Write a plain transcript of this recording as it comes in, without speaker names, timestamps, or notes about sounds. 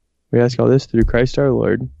We ask all this through Christ our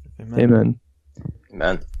Lord. Amen.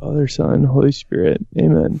 Amen. Father, Son, Holy Spirit.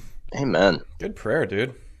 Amen. Amen. Good prayer,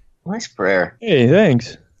 dude. Nice prayer. Hey,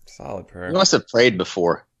 thanks. Solid prayer. You must have prayed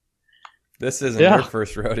before. This isn't Yeah. your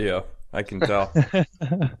first rodeo, I can tell.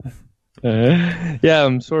 Yeah,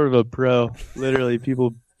 I'm sort of a pro. Literally,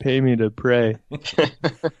 people pay me to pray. Yeah,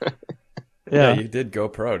 Yeah, you did go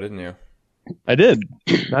pro, didn't you? I did.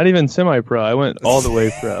 Not even semi-pro. I went all the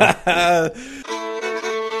way pro.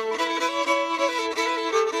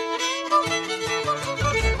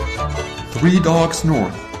 Three Dogs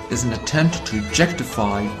North is an attempt to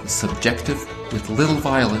objectify the subjective with little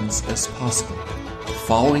violence as possible. The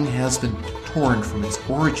following has been torn from its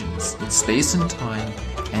origins in space and time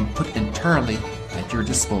and put entirely at your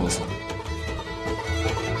disposal.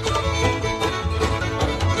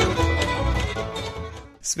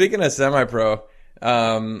 Speaking of semi-pro,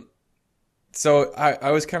 so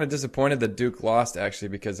I was kind of disappointed that Duke lost, actually,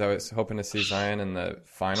 because I was hoping to see Zion in the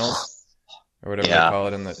finals, or whatever they call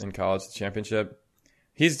it in college, the championship.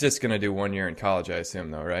 He's just going to do 1 year in college, I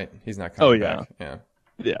assume, though, right? He's not coming back. Yeah.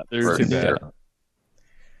 Yeah, there's Too bad.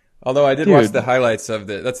 Although I did Dude. watch the highlights of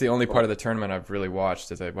that's the only part of the tournament I've really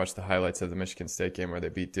watched, is I watched the highlights of the Michigan State game where they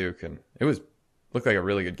beat Duke, and looked like a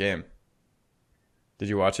really good game. Did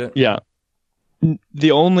you watch it? Yeah.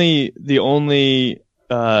 The only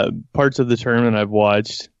parts of the tournament I've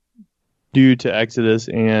watched due to Exodus,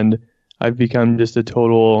 and I've become just a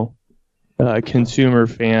total consumer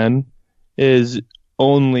fan, is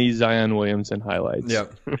only Zion Williamson highlights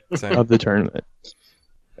Yep. Same. of the tournament.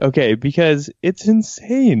 Okay, because it's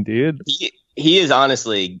insane, dude. He is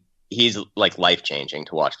honestly, he's like life-changing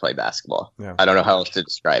to watch play basketball. Yeah. I don't know how else to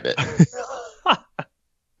describe it.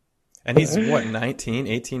 And he's, what,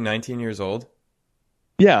 18, 19 years old?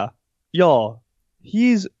 Yeah, y'all,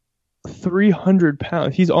 he's 300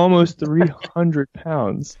 pounds. He's almost 300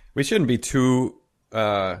 pounds. We shouldn't be too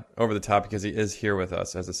over the top because he is here with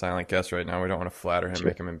us as a silent guest right now. We don't want to flatter him,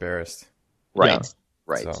 make him embarrassed. Right. Yeah.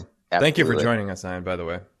 Right. So, thank you for joining us, Zion, by the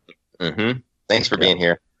way. Mm-hmm. Thanks for being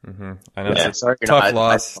here. Mm-hmm. I know Yeah, it's sorry a you're tough not-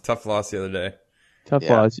 loss. Tough loss the other day. Tough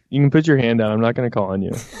Yeah. loss. You can put your hand down. I'm not going to call on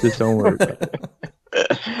you. Just don't worry about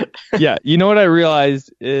it. Yeah, you know what I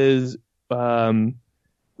realized is,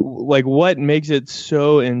 like, what makes it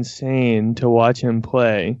so insane to watch him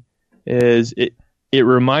play is it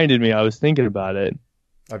reminded me, I was thinking about it.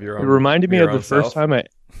 Of your It own. reminded me your of the own first self. time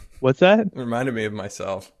what's that? It reminded me of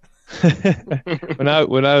myself. when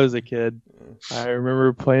I was a kid, I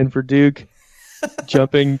remember playing for Duke,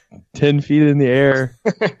 jumping 10 feet in the air,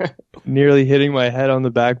 nearly hitting my head on the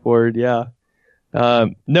backboard. Yeah.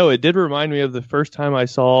 No, it did remind me of the first time I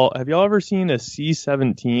saw. Have y'all ever seen a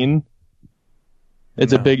C-17?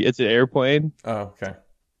 It's No. it's an airplane. Oh, okay.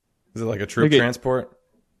 Is it like a troop Okay. transport?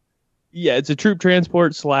 Yeah, it's a troop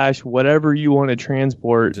transport / whatever you want to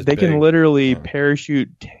transport. Just they can big. literally Yeah.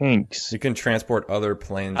 parachute tanks. You can transport other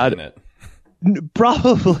planes I'd- in it.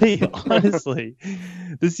 Probably, honestly,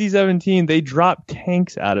 the C-17, they drop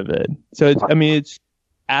tanks out of it. So it's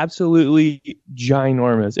absolutely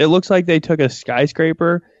ginormous. It looks like they took a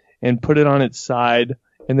skyscraper and put it on its side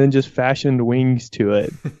and then just fashioned wings to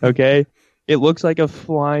it. Okay, it looks like a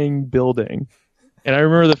flying building. And I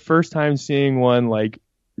remember the first time seeing one, like,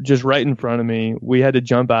 just right in front of me. We had to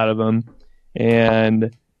jump out of them,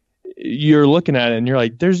 and you're looking at it and you're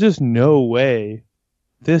like, "There's just no way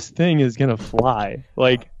this thing is gonna fly."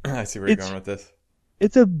 Like, I see where you're it's- going with this.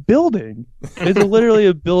 it's a building. It's literally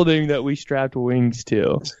a building that we strapped wings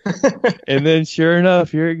to. And then sure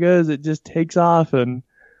enough, here it goes. It just takes off, and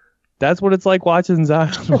that's what it's like watching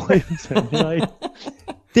Zion Williamson. You're like,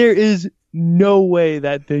 there is no way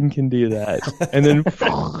that thing can do that. And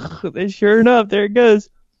then sure enough, there it goes.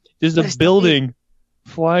 Just a building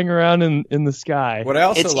flying around in the sky. What I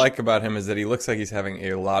also It's- like about him is that he looks like he's having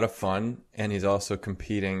a lot of fun, and he's also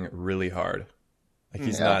competing really hard. Like,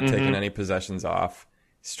 he's not taking any possessions off.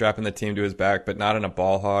 He's strapping the team to his back, but not in a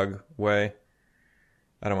ball hog way.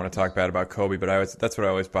 I don't want to talk bad about Kobe, but that's what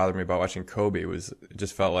always bothered me about watching Kobe. Was it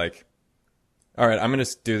just felt like, all right, I'm gonna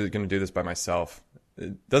do this by myself.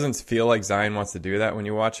 It doesn't feel like Zion wants to do that when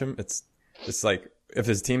you watch him. It's just like, if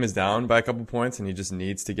his team is down by a couple points and he just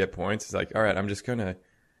needs to get points, he's like, all right, I'm just gonna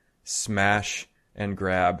smash and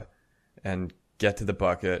grab and get to the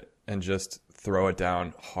bucket and just throw it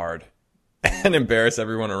down hard and embarrass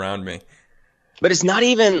everyone around me. But it's not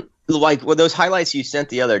even like those highlights you sent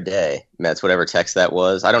the other day, Mets, whatever text that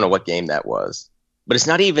was. I don't know what game that was. But it's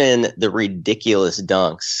not even the ridiculous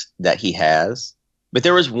dunks that he has. But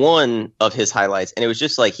there was one of his highlights, and it was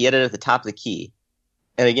just like he had it at the top of the key.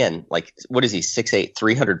 And again, like, what is he, 6'8",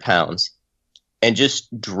 300 pounds. and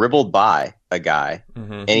just dribbled by a guy,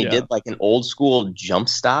 and he did like an old school jump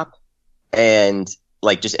stop, and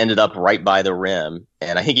like just ended up right by the rim,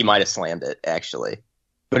 and I think he might have slammed it actually,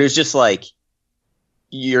 but it was just like,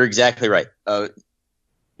 you're exactly right.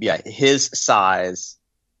 His size,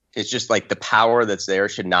 it's just like the power that's there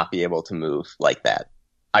should not be able to move like that.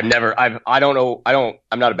 I'm not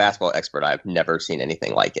a basketball expert. I've never seen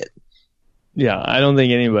anything like it. Yeah, I don't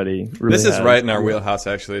think anybody really This is has. right in our wheelhouse,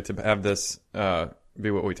 actually, to have this be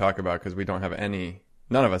what we talk about, because we don't have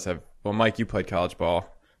none of us have, well, Mike, you played college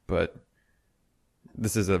ball, but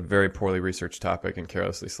this is a very poorly researched topic and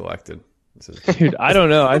carelessly selected. Dude, I don't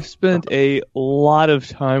know. I've spent a lot of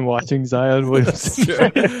time watching Zion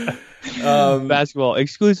Williamson basketball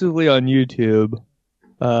exclusively on YouTube,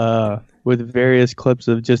 with various clips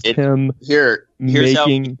of just him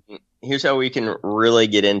making. Here's how we can really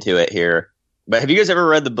get into it here. But have you guys ever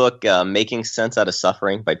read the book "Making Sense Out of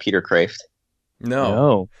Suffering" by Peter Kreeft?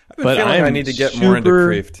 No. I've been feeling I need to get more into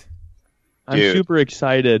Kreeft. I'm super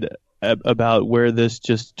excited about where this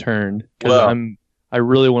just turned, because I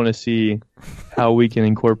really want to see how we can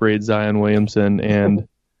incorporate Zion Williamson and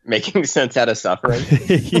making sense out of suffering.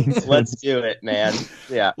 Let's do it, man.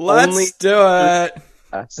 Yeah, let's do it.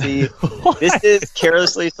 See, this is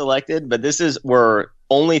carelessly selected, but this is where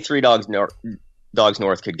only Three Dogs North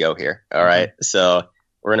could go here. All right, so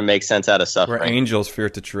we're gonna make sense out of suffering. Where angels fear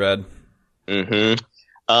to tread. Mm-hmm.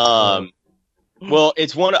 Well,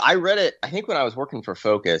 it's one I read it. I think when I was working for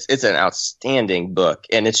Focus. It's an outstanding book,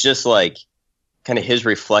 and it's just like kind of his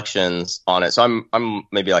reflections on it. So I'm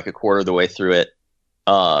maybe like a quarter of the way through it.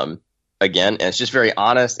 Again, and it's just very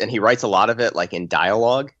honest, and he writes a lot of it like in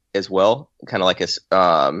dialogue as well, kind of like a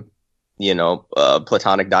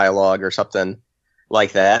platonic dialogue or something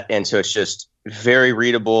like that. And so it's just very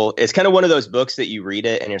readable. It's kind of one of those books that you read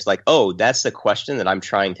it and it's like, oh, that's the question that I'm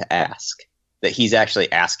trying to ask, that he's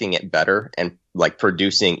actually asking it better and like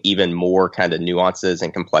producing even more kind of nuances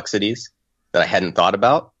and complexities that I hadn't thought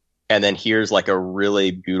about. And then here's like a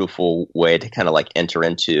really beautiful way to kind of like enter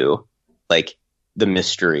into like the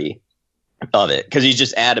mystery of it. 'Cause he's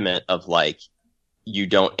just adamant of like, you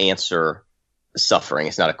don't answer suffering.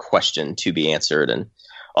 It's not a question to be answered and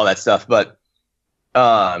all that stuff. But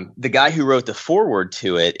the guy who wrote the foreword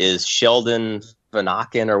to it is Sheldon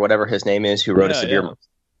Vanauken or whatever his name is, who wrote A Severe Monster.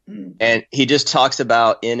 And he just talks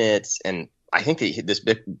about in it, and I think that this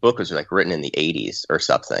book was like written in the 80s or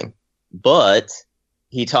something, but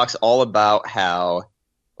he talks all about how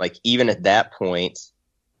like even at that point,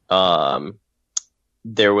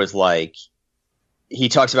 there was like, he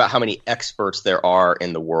talks about how many experts there are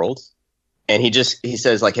in the world. And he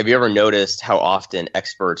says like, have you ever noticed how often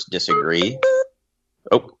experts disagree?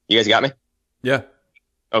 Oh, you guys got me? Yeah.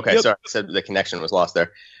 Okay. Yep. Sorry. I said the connection was lost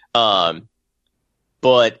there.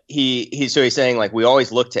 But he's saying like, we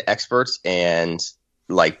always look to experts and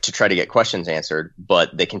like to try to get questions answered,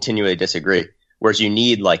 but they continually disagree. Whereas you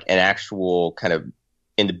need like an actual kind of,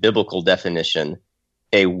 in the biblical definition,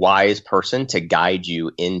 a wise person to guide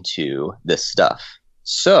you into this stuff.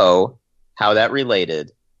 So how that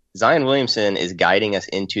related, Zion Williamson is guiding us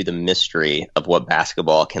into the mystery of what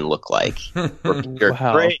basketball can look like. Peter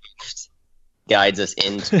Kreeft guides us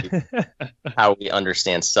into how we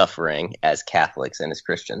understand suffering as Catholics and as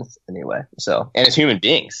Christians anyway. So, and as human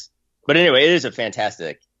beings. But anyway, it is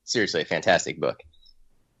seriously a fantastic book.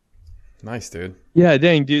 Nice, dude. Yeah,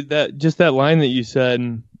 dang, dude, that line that you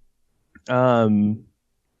said,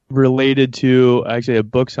 related to actually a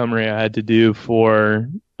book summary I had to do for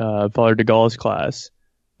Father de Gaulle's class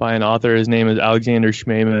by an author. His name is Alexander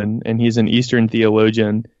Schmemann, and he's an Eastern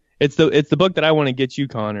theologian. It's the book that I want to get you,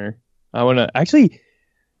 Connor. I want to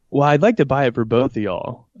I'd like to buy it for both of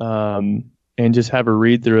y'all, and just have a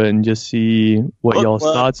read through it and just see what y'all's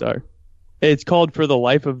thoughts are. It's called For the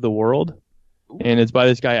Life of the World. And it's by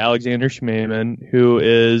this guy, Alexander Schmemann, who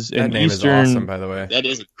is an name Eastern... is awesome, by the way. That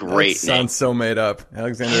is a great name. Sounds so made up.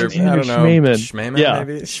 Alexander Schmemann. Schmemann, yeah.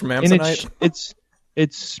 maybe? Schmamsonite? And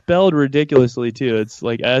it's spelled ridiculously, too. It's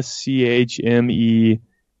like SCHMEMMAN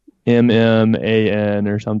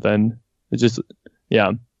or something. It's just,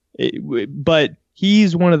 yeah. But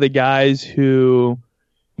he's one of the guys who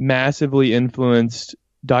massively influenced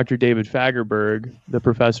Dr. David Fagerberg, the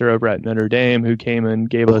professor over at Notre Dame, who came and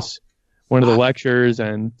gave us one of the lectures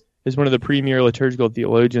and is one of the premier liturgical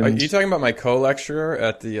theologians. Are you talking about my co-lecturer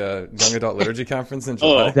at the Young Adult Liturgy Conference in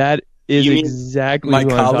July? That is exactly my who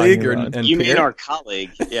colleague, and you mean our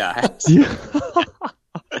colleague? Yeah.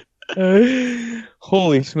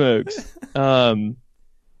 Holy smokes!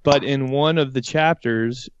 But in one of the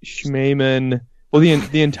chapters, Schmemann. Well,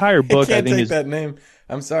 the entire book, I can't think, take is that name.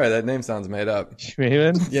 I'm sorry, that name sounds made up.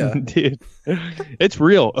 Schmaman? Yeah. Dude. It's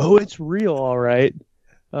real. Oh, it's real, all right.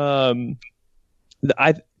 I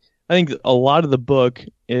think a lot of the book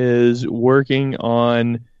is working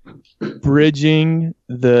on bridging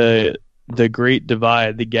the great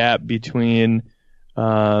divide, the gap between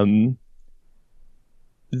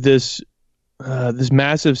this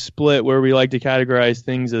massive split where we like to categorize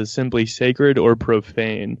things as simply sacred or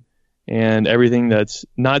profane, and everything that's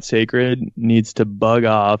not sacred needs to bug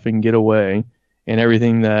off and get away, and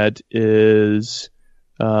everything that is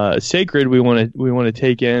sacred we want to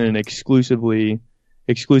take in and exclusively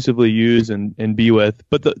use and be with.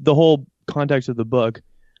 But the whole context of the book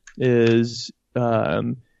is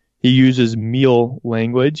he uses meal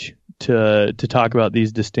language to talk about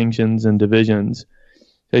these distinctions and divisions.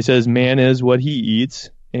 He says man is what he eats,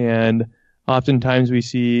 and oftentimes we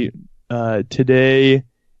see today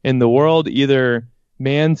in the world either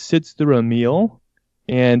man sits through a meal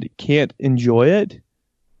and can't enjoy it,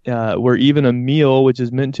 where even a meal, which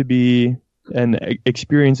is meant to be an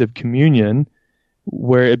experience of communion,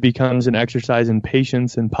 where it becomes an exercise in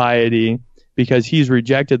patience and piety, because he's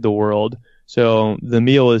rejected the world. So the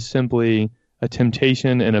meal is simply a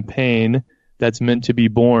temptation and a pain that's meant to be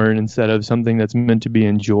borne instead of something that's meant to be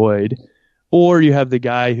enjoyed. Or you have the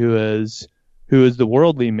guy who is the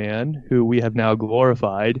worldly man, who we have now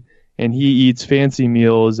glorified, and he eats fancy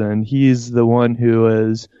meals, and he's the one who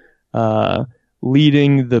is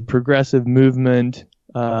leading the progressive movement,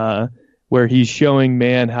 where he's showing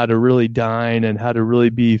man how to really dine and how to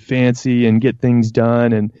really be fancy and get things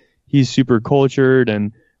done, and he's super cultured,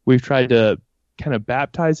 and we've tried to kind of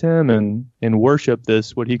baptize him and worship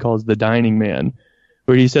this, what he calls the dining man,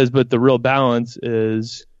 where he says, but the real balance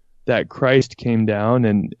is that Christ came down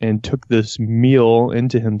and took this meal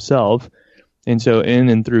into himself, and so in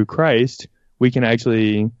and through Christ we can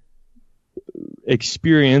actually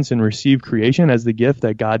experience and receive creation as the gift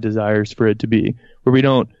that God desires for it to be, where we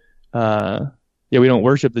don't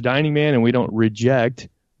worship the dining man and we don't reject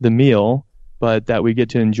the meal, but that we get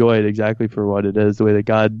to enjoy it exactly for what it is, the way that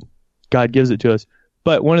God gives it to us.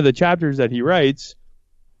 But one of the chapters that he writes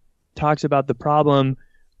talks about the problem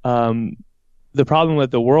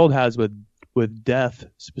that the world has with death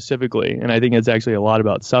specifically, and I think it's actually a lot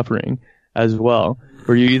about suffering as well,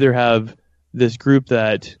 where you either have this group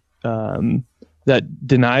that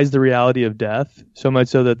denies the reality of death, so much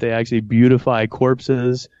so that they actually beautify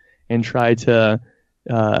corpses and try to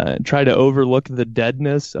overlook the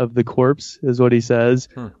deadness of the corpse, is what he says.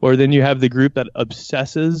 Or then you have the group that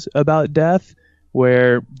obsesses about death,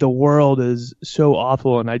 where the world is so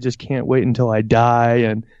awful and I just can't wait until I die,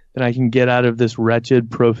 and then I can get out of this wretched,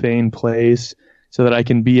 profane place so that I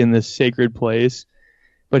can be in this sacred place.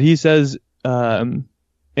 But he says, and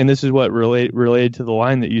this is what related to the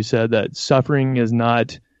line that you said, that suffering is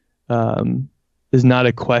not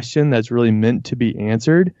a question that's really meant to be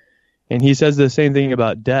answered. And he says the same thing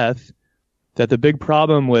about death, that the big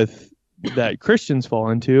problem that Christians fall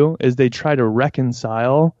into is they try to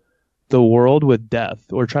reconcile the world with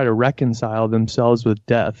death, or try to reconcile themselves with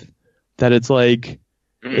death. That it's like,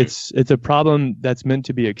 it's a problem that's meant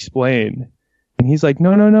to be explained. And he's like,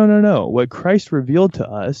 no. What Christ revealed to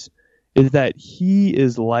us is that he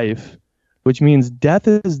is life, which means death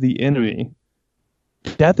is the enemy.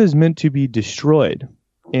 Death is meant to be destroyed.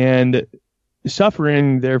 And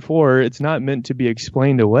suffering, therefore, it's not meant to be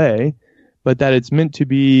explained away, but that it's meant to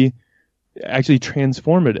be actually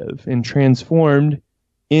transformative and transformed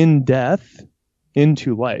in death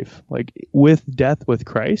into life, like with death with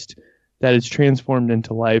Christ, that it's transformed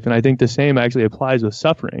into life. And I think the same actually applies with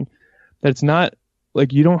suffering, that it's not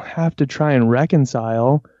like you don't have to try and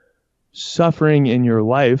reconcile suffering in your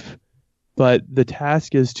life, but the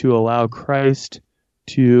task is to allow Christ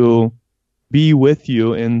to be with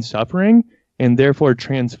you in suffering, and therefore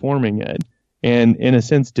transforming it, and in a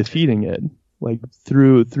sense defeating it, like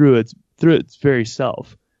through its very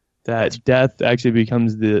self. That death actually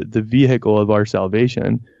becomes the vehicle of our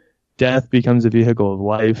salvation. Death becomes a vehicle of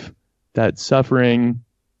life. That suffering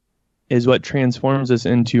is what transforms us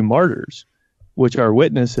into martyrs, which are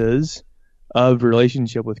witnesses of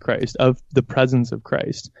relationship with Christ, of the presence of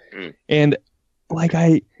Christ. And like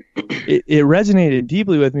it resonated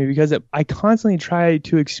deeply with me, because I constantly try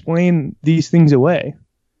to explain these things away.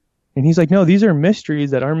 And he's like, no, these are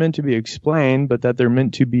mysteries that aren't meant to be explained, but that they're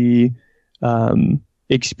meant to be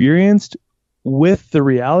experienced with the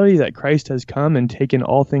reality that Christ has come and taken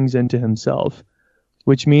all things into himself,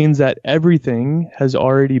 which means that everything has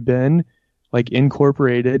already been like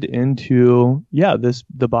incorporated into,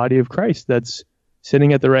 the body of Christ that's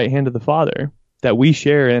sitting at the right hand of the Father, that we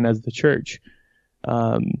share in as the church.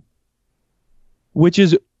 which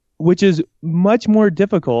is much more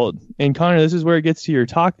difficult. And Connor, this is where it gets to your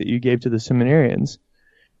talk that you gave to the seminarians,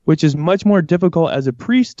 which is much more difficult as a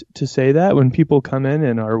priest to say that when people come in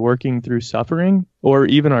and are working through suffering, or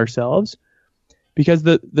even ourselves, because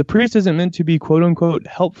the priest isn't meant to be quote unquote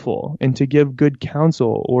helpful and to give good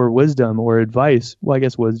counsel or wisdom or advice. Well, I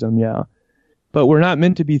guess wisdom, yeah. But we're not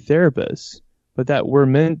meant to be therapists, but that we're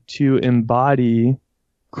meant to embody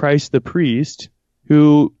Christ the priest,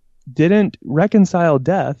 who didn't reconcile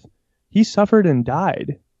death. He suffered and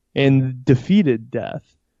died and defeated death.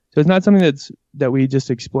 So it's not something that we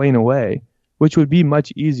just explain away, which would be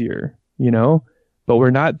much easier, but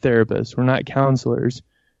we're not therapists. We're not counselors.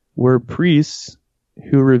 We're priests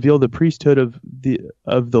who reveal the priesthood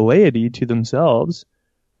of the laity to themselves,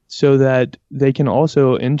 so that they can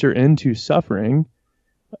also enter into suffering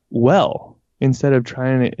well, instead of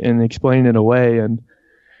trying to and explain it away. And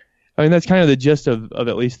I mean, that's kind of the gist of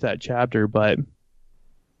at least that chapter. But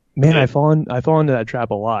man, I fall into that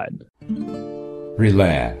trap a lot.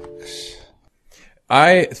 Relax.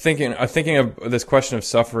 Thinking of this question of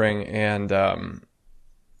suffering and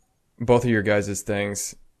both of your guys'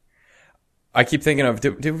 things. I keep thinking of,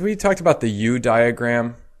 did we talked about the U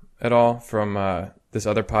diagram at all from this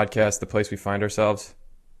other podcast, The Place We Find Ourselves?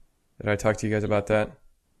 Did I talk to you guys about that?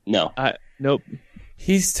 No. Nope.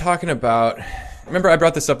 He's talking about, remember I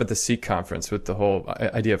brought this up at the Seek conference with the whole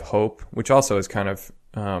idea of hope, which also is kind of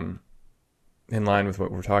in line with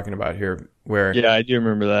what we're talking about here, where yeah, I do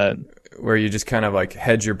remember that, where you just kind of like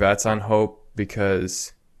hedge your bets on hope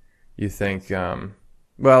because you think,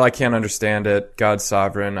 well, I can't understand it. God's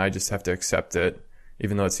sovereign. I just have to accept it,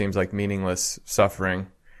 even though it seems like meaningless suffering.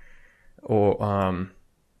 Or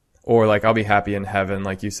like I'll be happy in heaven,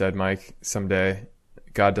 like you said, Mike. Someday,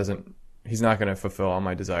 He's not going to fulfill all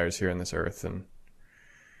my desires here on this earth, and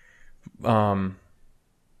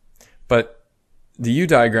but the U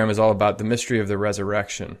diagram is all about the mystery of the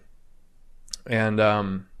resurrection, and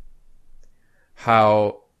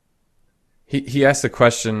how he asked the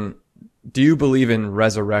question, do you believe in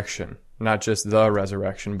resurrection? Not just the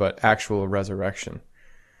resurrection, but actual resurrection.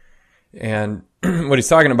 And what he's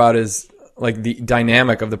talking about is like the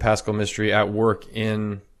dynamic of the Paschal mystery at work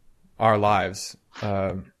in our lives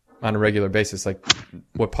on a regular basis, like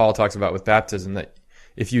what Paul talks about with baptism, that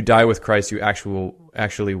if you die with Christ, you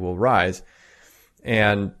actually will rise.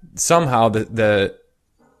 And somehow the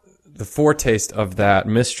foretaste of that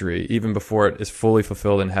mystery, even before it is fully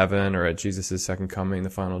fulfilled in heaven or at Jesus' second coming, the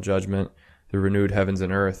final judgment, the renewed heavens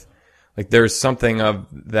and earth, like there's something of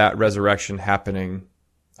that resurrection happening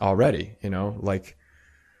already, like,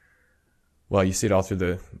 well, you see it all through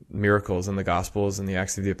the miracles and the Gospels and the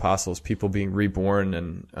Acts of the Apostles, people being reborn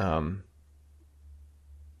and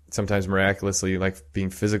sometimes miraculously, like being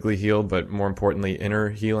physically healed, but more importantly, inner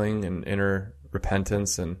healing and inner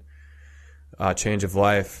repentance and change of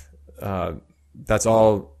life. That's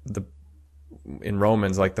all in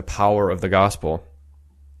Romans, like the power of the gospel.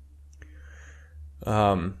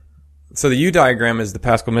 So the U diagram is the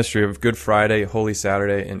Paschal mystery of Good Friday, Holy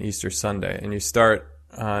Saturday, and Easter Sunday. And you start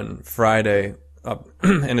on Friday up,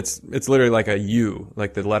 and it's literally like a U,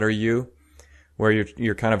 like the letter U, where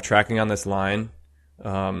you're kind of tracking on this line,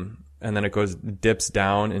 and then it dips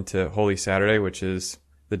down into Holy Saturday, which is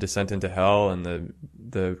the descent into hell and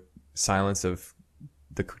the silence of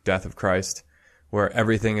the death of Christ, where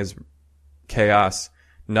everything is chaos,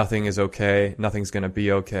 nothing is okay, nothing's going to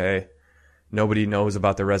be okay. Nobody knows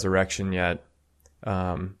about the resurrection yet.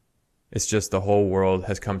 It's just the whole world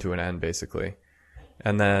has come to an end, basically.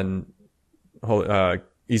 And then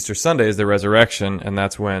Easter Sunday is the resurrection, and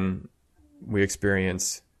that's when we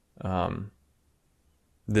experience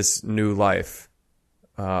this new life,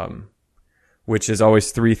 which is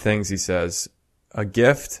always three things, he says: a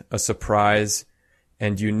gift, a surprise,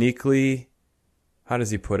 and uniquely, how does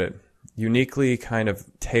he put it? Uniquely kind of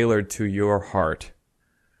tailored to your heart.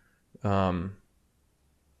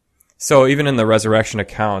 So even in the resurrection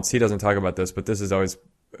accounts, he doesn't talk about this, but this has always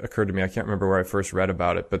occurred to me. I can't remember where I first read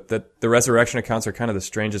about it, but the resurrection accounts are kind of the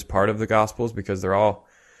strangest part of the Gospels because they're all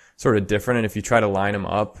sort of different. And if you try to line them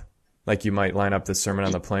up, like you might line up the Sermon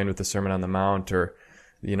on the Plain with the Sermon on the Mount, or,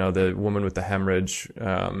 the woman with the hemorrhage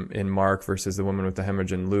in Mark versus the woman with the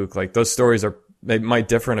hemorrhage in Luke, like those stories they might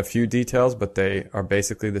differ in a few details, but they are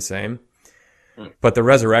basically the same. But the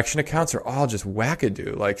resurrection accounts are all just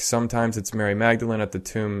wackadoo. Like sometimes it's Mary Magdalene at the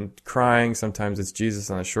tomb crying. Sometimes it's Jesus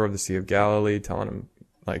on the shore of the Sea of Galilee telling him,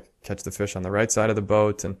 like, catch the fish on the right side of the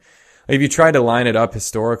boat. And if you try to line it up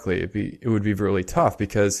historically, it would be really tough,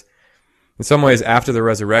 because in some ways after the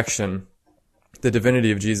resurrection, the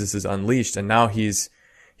divinity of Jesus is unleashed, and now he's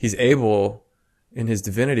able in his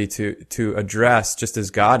divinity to address, just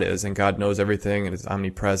as God is, and God knows everything and is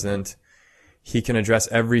omnipresent. He can address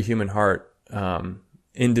every human heart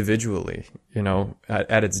individually,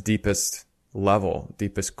 at its deepest level,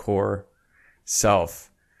 deepest core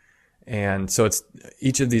self. And so it's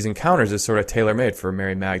each of these encounters is sort of tailor-made for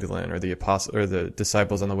Mary Magdalene or the apostle or the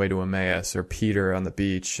disciples on the way to Emmaus or Peter on the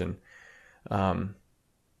beach. And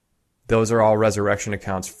those are all resurrection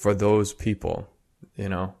accounts for those people,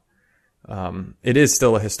 It is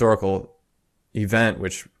still a historical event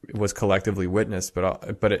which was collectively witnessed,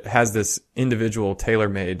 but it has this individual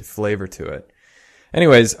tailor-made flavor to it.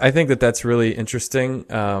 Anyways, I think that's really interesting.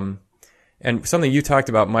 And something you talked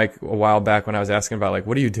about, Mike, a while back when I was asking about, like,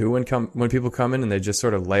 what do you do when people come in and they just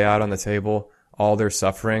sort of lay out on the table all their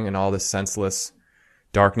suffering and all this senseless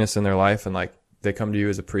darkness in their life, and like they come to you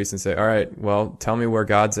as a priest and say, all right, well, tell me where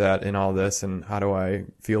God's at in all this and how do I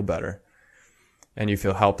feel better? And you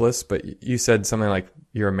feel helpless, but you said something like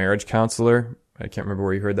you're a marriage counselor. I can't remember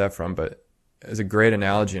where you heard that from, but it's a great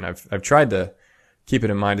analogy, and I've tried to keep it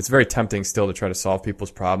in mind. It's very tempting still to try to solve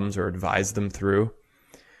people's problems or advise them through.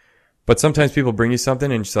 But sometimes people bring you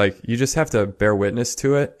something and it's like, you just have to bear witness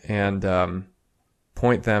to it and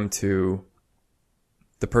point them to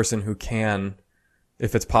the person who can,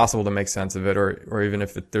 if it's possible to make sense of it, or even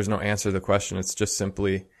if there's no answer to the question, it's just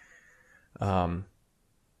simply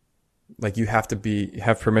like you have to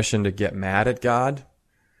have permission to get mad at God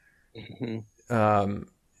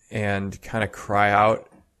and kind of cry out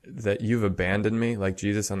that you've abandoned me, like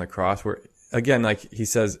Jesus on the cross, where again, like he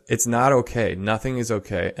says, it's not okay. Nothing is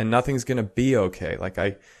okay, and nothing's going to be okay. Like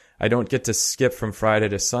I don't get to skip from Friday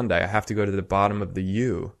to Sunday. I have to go to the bottom of the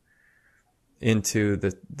U into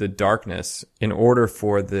the darkness in order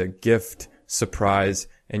for the gift, surprise,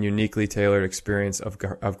 and uniquely tailored experience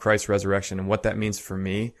of Christ's resurrection and what that means for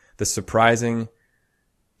me. The surprising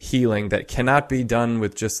healing that cannot be done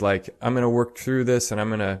with just like, I'm going to work through this and I'm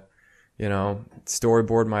going to,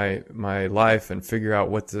 storyboard my life and figure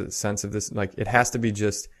out what the sense of this, like, it has to be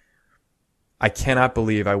just, I cannot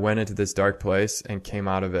believe I went into this dark place and came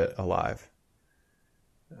out of it alive.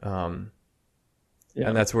 And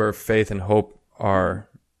that's where faith and hope are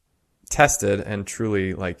tested and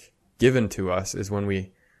truly like given to us, is when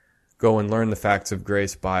we go and learn the facts of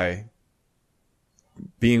grace by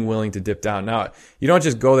being willing to dip down. Now, you don't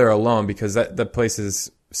just go there alone, because that place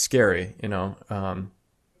is scary,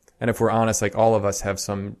 and if we're honest, like all of us have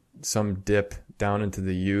some dip down into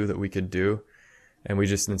the U that we could do, and we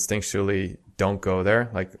just instinctually don't go there.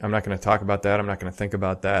 Like, I'm not going to talk about that. I'm not going to think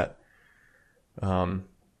about that.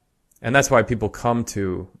 And that's why people come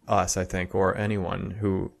to us, I think, or anyone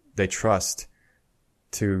who they trust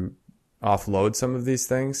to offload some of these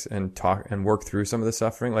things and talk and work through some of the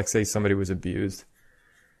suffering. Like, say somebody was abused.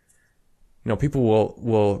 People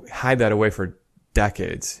will hide that away for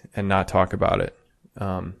decades and not talk about it.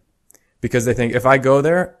 Because they think, if I go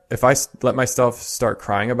there, if I let myself start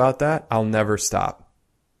crying about that, I'll never stop.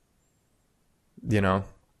 Yeah,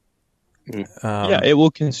 it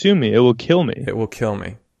will consume me. It will kill me. It will kill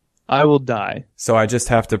me. I will die. So I just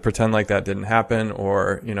have to pretend like that didn't happen,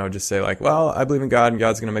 or, just say like, well, I believe in God and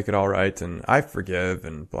God's going to make it all right and I forgive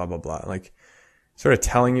and blah, blah, blah. Like, sort of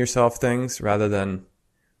telling yourself things rather than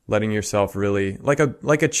letting yourself really, like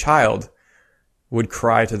a child would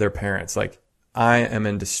cry to their parents, like, I am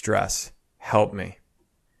in distress. Help me.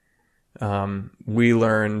 We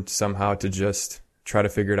learned somehow to just try to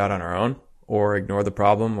figure it out on our own, or ignore the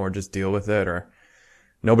problem, or just deal with it, or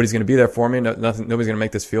nobody's going to be there for me. Nobody's going to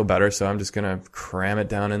make this feel better, so I'm just going to cram it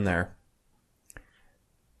down in there.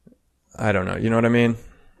 I don't know. You know what I mean?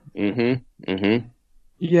 Mm-hmm. Mm-hmm.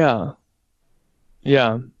 Yeah.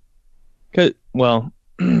 Yeah.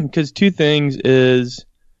 Because two things is,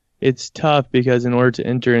 it's tough because in order to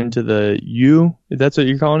enter into the U, if that's what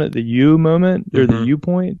you're calling it, the U moment or the U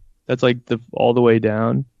point, that's like all the way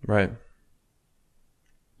down. Right.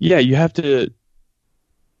 Yeah, you have to.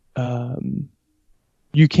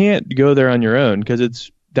 You can't go there on your own because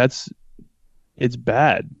it's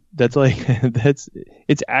bad. That's like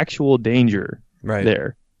it's actual danger right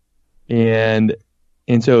there, and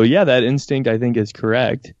so yeah, that instinct I think is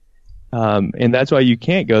correct, and that's why you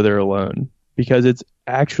can't go there alone, because it's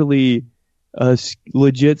actually a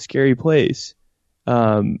legit scary place.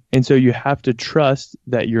 And so you have to trust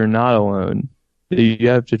that you're not alone. You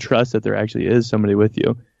have to trust that there actually is somebody with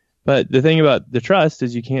you. But the thing about the trust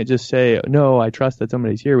is you can't just say, no, I trust that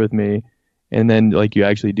somebody's here with me, and then like you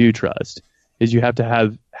actually do trust. Is you have to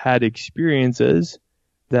have had experiences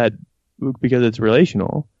that, because it's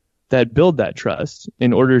relational, that build that trust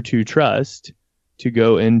in order to trust to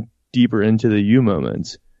go in deeper into the you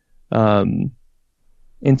moments.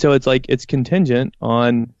 And so it's like it's contingent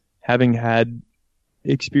on having had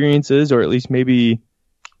experiences, or at least maybe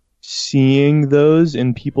seeing those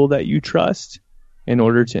in people that you trust in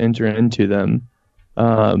order to enter into them.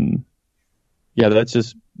 Yeah, that's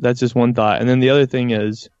just one thought. And then the other thing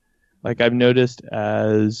is, like, I've noticed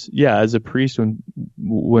as a priest,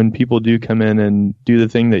 when people do come in and do the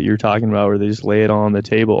thing that you're talking about, where they just lay it all on the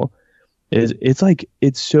table, it's like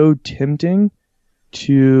it's so tempting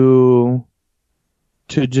to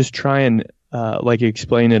just try and like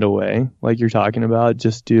explain it away, like you're talking about.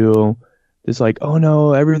 Just do this, like, oh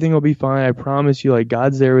no, everything will be fine, I promise you, like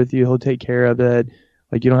God's there with you, he'll take care of it,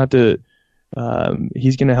 like you don't have to,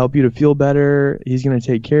 he's going to help you to feel better, he's going to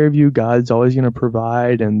take care of you, God's always going to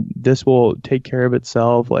provide, and this will take care of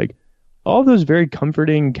itself, like all of those very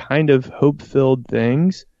comforting, kind of hope-filled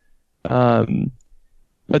things.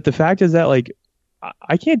 But the fact is that, like,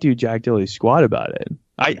 I can't do jack diddly squat about it.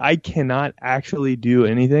 I cannot actually do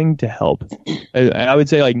anything to help. I would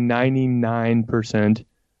say like 99%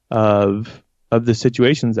 of the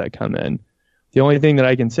situations that come in. The only thing that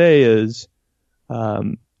I can say is,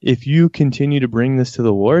 if you continue to bring this to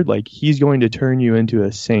the Lord, like he's going to turn you into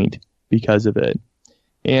a saint because of it.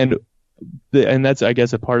 And that's, I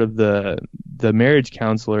guess, a part of the marriage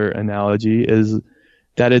counselor analogy, is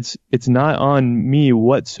that it's not on me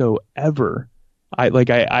whatsoever. I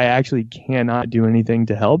actually cannot do anything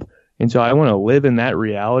to help. And so I want to live in that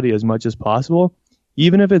reality as much as possible,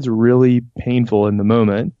 even if it's really painful in the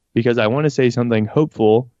moment, because I want to say something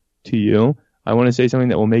hopeful to you. I want to say something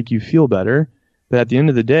that will make you feel better. But at the end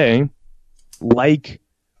of the day, like,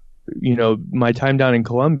 you know, my time down in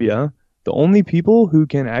Colombia, the only people who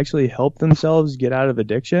can actually help themselves get out of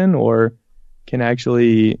addiction, or can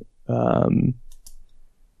actually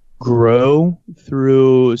grow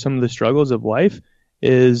through some of the struggles of life,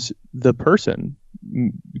 is the person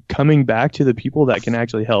coming back to the people that can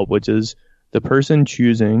actually help, which is the person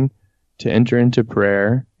choosing to enter into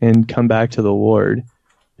prayer and come back to the Lord,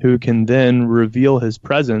 who can then reveal his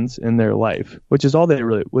presence in their life, which is all we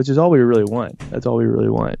really want. That's all we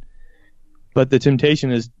really want. But the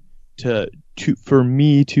temptation is for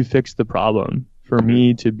me to fix the problem, for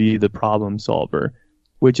me to be the problem solver,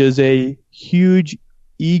 which is a huge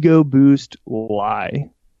ego boost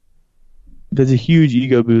lie. That's a huge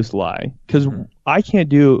ego boost lie, because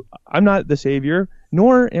I'm not the savior,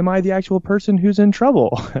 nor am I the actual person who's in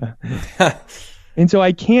trouble. And so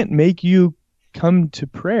I can't make you come to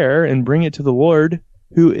prayer and bring it to the Lord,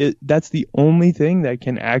 that's the only thing that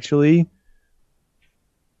can actually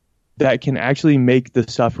make the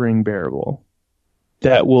suffering bearable,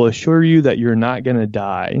 that will assure you that you're not going to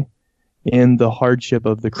die in the hardship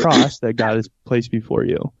of the cross that God has placed before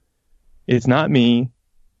you. It's not me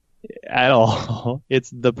at all.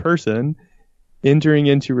 It's the person entering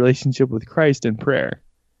into relationship with Christ in prayer.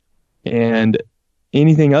 And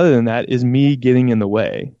anything other than that is me getting in the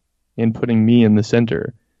way and putting me in the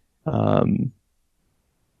center. Yeah.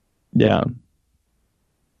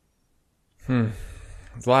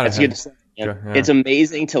 It's a lot of good. Yeah. It's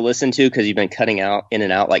amazing to listen to, because you've been cutting out in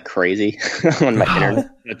and out like crazy on my internet.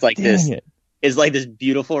 It's like it's like this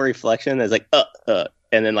beautiful reflection that's like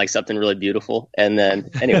and then like something really beautiful, and then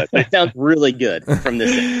anyway, but it sounds really good from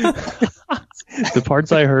this. The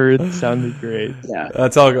parts I heard sounded great. Yeah,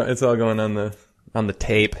 it's all going on the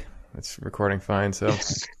tape. It's recording fine, so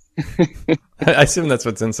I assume that's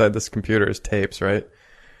what's inside this computer is tapes, right?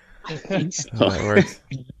 I think so. That works.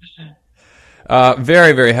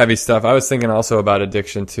 Very, very heavy stuff. I was thinking also about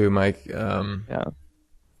addiction too, Mike. Yeah.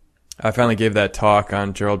 I finally gave that talk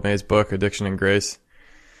on Gerald May's book, Addiction and Grace.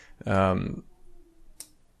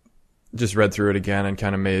 Just read through it again and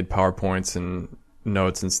kind of made PowerPoints and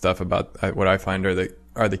notes and stuff about what I find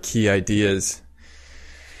are the key ideas.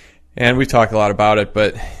 And we talked a lot about it,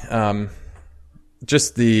 but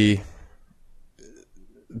just the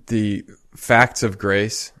facts of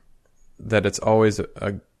grace, that it's always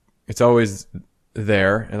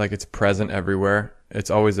there, and like it's present everywhere. It's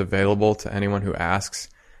always available to anyone who asks,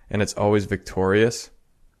 and it's always victorious.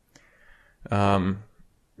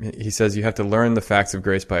 He says you have to learn the facts of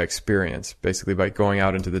grace by experience, basically by going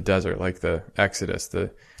out into the desert, like the Exodus.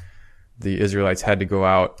 The Israelites had to go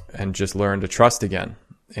out and just learn to trust again,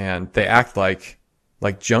 and they act like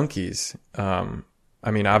junkies. I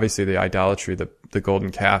mean, obviously the idolatry, the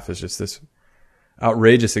golden calf is just this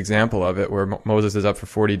outrageous example of it, where Moses is up for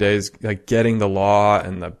 40 days, like getting the law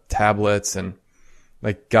and the tablets, and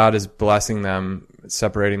like God is blessing them,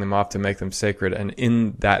 separating them off to make them sacred. And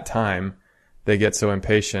in that time, they get so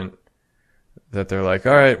impatient that they're like,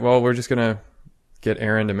 all right, well, we're just going to get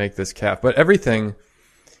Aaron to make this calf. But everything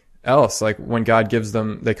else, like when God gives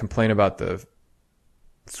them, they complain about the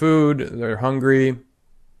food, they're hungry.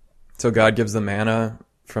 So God gives them manna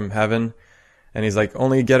from heaven, and he's like,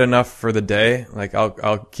 only get enough for the day. Like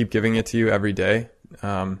I'll keep giving it to you every day.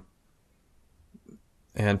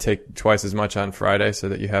 And take twice as much on Friday so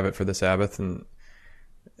that you have it for the Sabbath,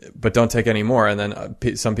 but don't take any more. And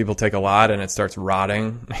then some people take a lot and it starts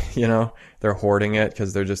rotting, they're hoarding it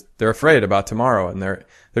because they're afraid about tomorrow, and they're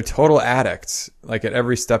total addicts. Like at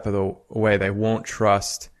every step of the way, they won't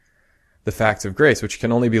trust the facts of grace, which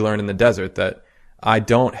can only be learned in the desert, that I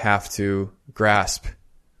don't have to grasp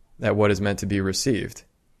at what is meant to be received.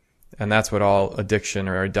 And that's what all addiction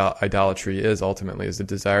or idolatry is ultimately, is the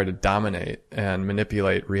desire to dominate and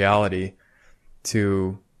manipulate reality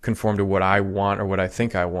to conform to what I want or what I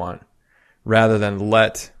think I want, rather than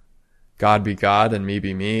let God be God and me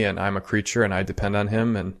be me, and I'm a creature and I depend on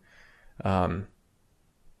him. And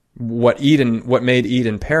what made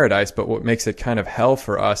Eden paradise, but what makes it kind of hell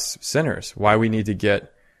for us sinners, why we need to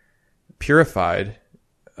get purified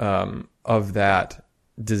of that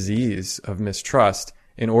disease of mistrust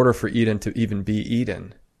in order for Eden to even be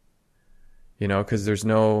Eden. Because you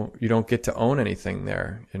don't get to own anything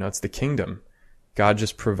there. It's the kingdom. God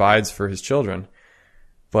just provides for his children.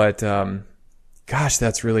 But, gosh,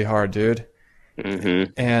 that's really hard, dude.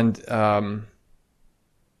 Mm-hmm. And,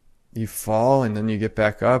 you fall and then you get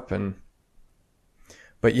back up,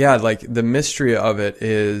 but yeah, like the mystery of it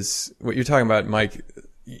is what you're talking about, Mike.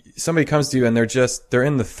 Somebody comes to you and they're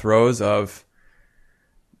in the throes of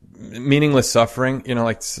meaningless suffering,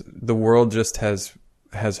 like the world just has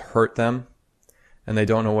hurt them and they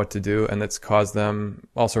don't know what to do, and that's caused them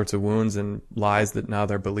all sorts of wounds and lies that now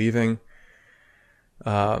they're believing.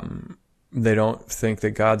 They don't think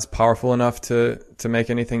that God's powerful enough to make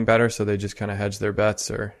anything better, so they just kind of hedge their bets,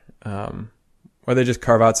 or they just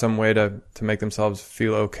carve out some way to make themselves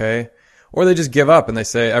feel okay, or they just give up and they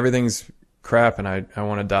say everything's crap and I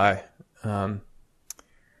want to die.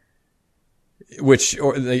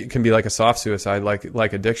 Or they can be like a soft suicide,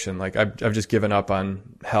 like addiction. Like I've just given up on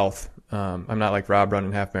health. I'm not like Rob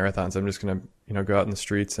running half marathons. I'm just going to, go out in the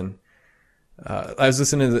streets. And, I was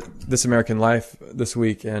listening to This American Life this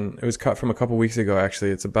week, and it was cut from a couple weeks ago,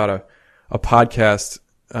 actually. It's about a podcast,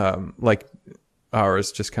 like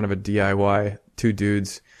ours, just kind of a DIY, two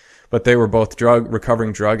dudes, but they were both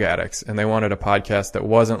recovering drug addicts, and they wanted a podcast that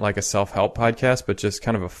wasn't like a self-help podcast, but just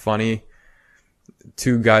kind of a funny,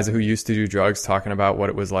 two guys who used to do drugs talking about what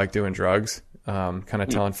it was like doing drugs, kind of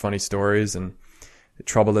telling funny stories and the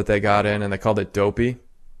trouble that they got in, and they called it Dopey.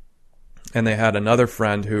 And they had another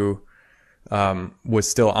friend who was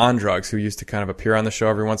still on drugs, who used to kind of appear on the show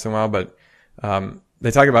every once in a while, but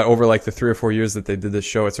they talk about over like the 3 or 4 years that they did this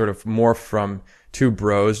show, it sort of morphed from two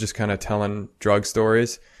bros just kind of telling drug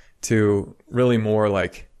stories to really more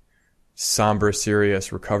like somber,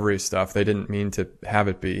 serious recovery stuff. They didn't mean to have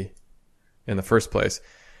it be in the first place.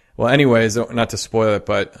 Well, anyways, not to spoil it,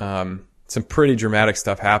 but some pretty dramatic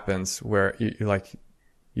stuff happens where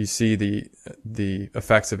you see the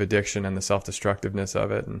effects of addiction and the self-destructiveness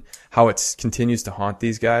of it, and how it continues to haunt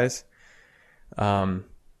these guys.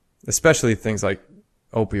 Especially things like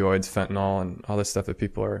opioids, fentanyl, and all this stuff that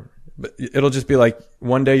people are. But it'll just be like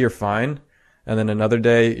one day you're fine, and then another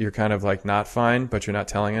day you're kind of like not fine, but you're not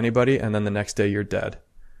telling anybody, and then the next day you're dead.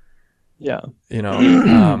 Yeah.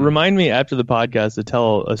 Remind me after the podcast to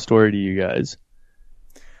tell a story to you guys.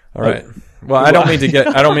 All right. Well, I don't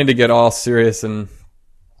mean to get all serious and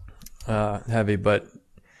heavy, but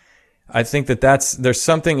I think there's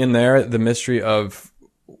something in there, the mystery of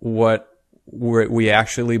what we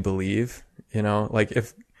actually believe, like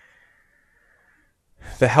if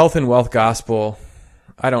the health and wealth gospel,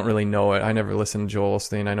 I don't really know it. I never listened to Joel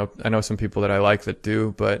Osteen. I know some people that I like that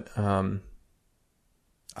do, but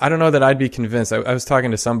I don't know that I'd be convinced. I was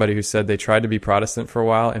talking to somebody who said they tried to be Protestant for a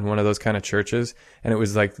while in one of those kind of churches, and it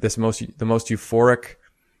was like the most euphoric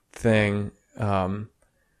thing.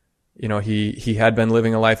 He had been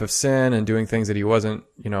living a life of sin and doing things that he wasn't,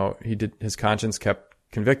 his conscience kept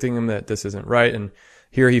convicting him that this isn't right. And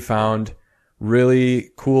here he found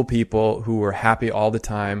really cool people who were happy all the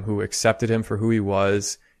time, who accepted him for who he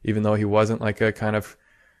was, even though he wasn't like a kind of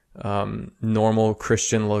normal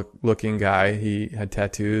Christian looking guy. He had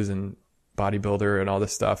tattoos and bodybuilder and all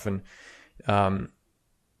this stuff. And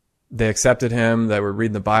they accepted him. They were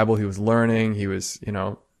reading the Bible. He was learning. He was,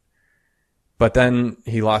 but then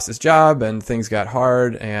he lost his job and things got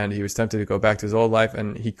hard, and he was tempted to go back to his old life,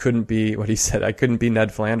 and he couldn't be what he said. I couldn't be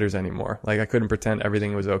Ned Flanders anymore. Like I couldn't pretend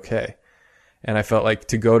everything was okay. And I felt like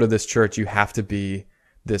to go to this church, you have to be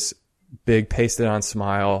this big pasted on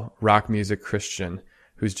smile, rock music Christian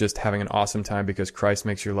who's just having an awesome time because Christ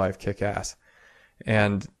makes your life kick ass.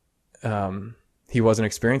 And he wasn't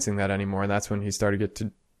experiencing that anymore. And that's when he started to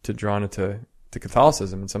get to drawn into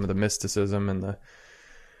Catholicism and some of the mysticism and the,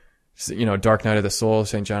 Dark Night of the Soul,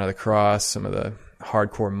 St. John of the Cross, some of the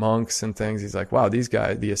hardcore monks and things. He's like, wow, these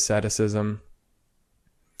guys, the asceticism,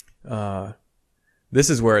 this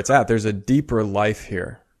is where it's at. There's a deeper life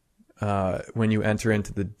here. When you enter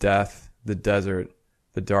into the death, the desert,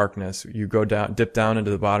 the darkness, you go down, dip down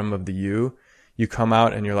into the bottom of the you come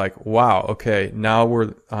out and you're like, wow, okay, now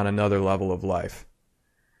we're on another level of life.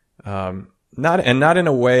 Not in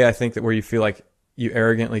a way, I think, that where you feel like you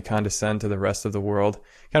arrogantly condescend to the rest of the world.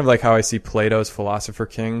 Kind of like how I see Plato's philosopher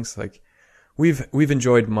kings. Like, we've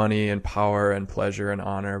enjoyed money and power and pleasure and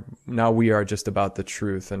honor. Now we are just about the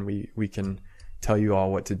truth, and we can tell you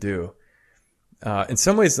all what to do. In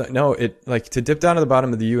some ways, no, to dip down to the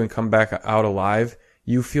bottom of the and come back out alive,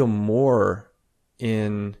 you feel more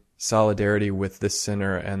in solidarity with the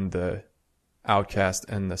sinner and the outcast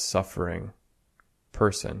and the suffering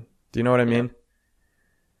person. Do you know what I mean?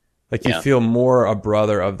 Like, you feel more a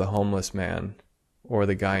brother of the homeless man or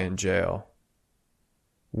the guy in jail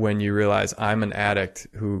when you realize I'm an addict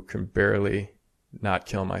who can barely not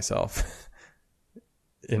kill myself.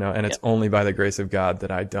 And it's only by the grace of God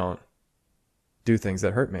that I don't do things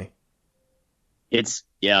that hurt me.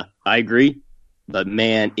 I agree. But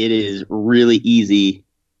man, it is really easy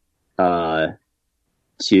to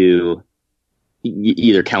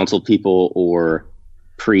either counsel people or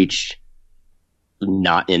preach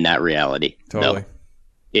not in that reality. Totally. No.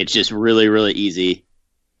 It's just really, really easy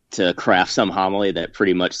to craft some homily that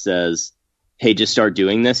pretty much says, hey, just start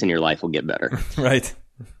doing this and your life will get better. Right.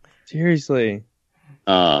 Seriously.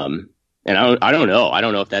 And I don't know. I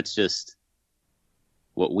don't know if that's just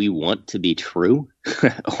what we want to be true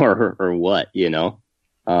or what,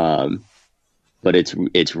 but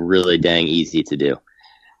it's really dang easy to do.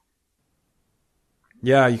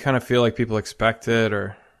 Yeah, you kind of feel like people expect it,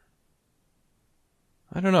 or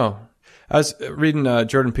I don't know. I was reading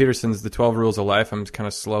Jordan Peterson's The 12 Rules of Life. I'm kind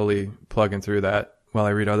of slowly plugging through that while I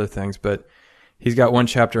read other things, but he's got one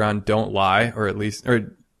chapter on don't lie, or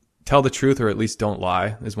tell the truth, or at least don't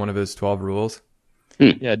lie is one of his 12 rules.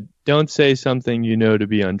 Yeah, don't say something you know to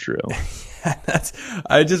be untrue.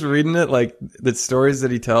 I just reading it, like the stories that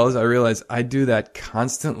he tells, I realize I do that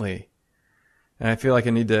constantly. And I feel like I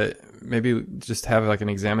need to maybe just have like an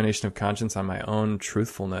examination of conscience on my own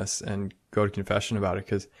truthfulness and go to confession about it,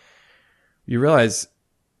 because you realize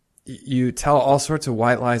you tell all sorts of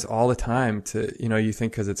white lies all the time to, you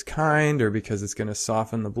think because it's kind, or because it's going to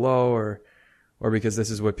soften the blow, or because this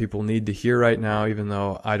is what people need to hear right now, even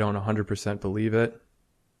though I don't 100% believe it.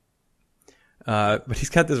 But he's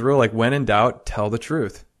got this rule, like, when in doubt, tell the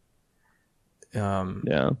truth.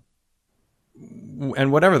 Yeah.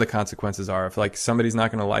 And whatever the consequences are, if like somebody's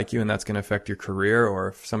not going to like you and that's going to affect your career, or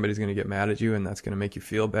if somebody's going to get mad at you and that's going to make you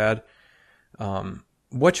feel bad,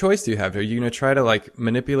 what choice do you have? Are you going to try to like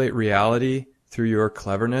manipulate reality through your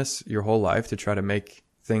cleverness your whole life to try to make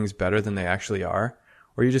things better than they actually are?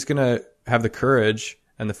 Or are you just going to have the courage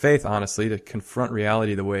and the faith, honestly, to confront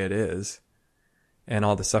reality the way it is and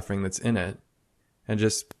all the suffering that's in it, and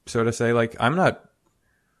just sort of say, like, I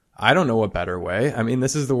don't know a better way. I mean,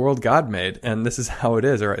 this is the world God made, and this is how it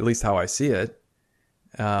is, or at least how I see it.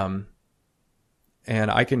 And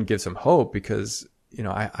I can give some hope because,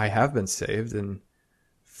 I have been saved and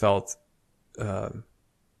felt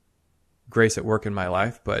grace at work in my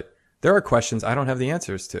life, but there are questions I don't have the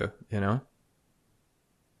answers to, Yeah.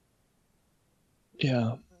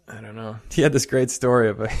 I don't know. He had this great story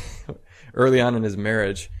of early on in his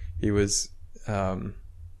marriage, he was,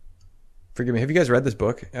 forgive me, have you guys read this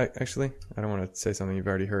book, actually? I don't want to say something you've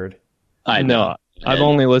already heard. No, I've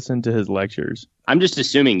only listened to his lectures. I'm just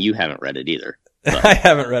assuming you haven't read it either. I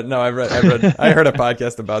haven't read. No, I heard a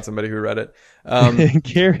podcast about somebody who read it.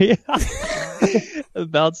 Gary,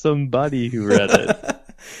 about somebody who read it.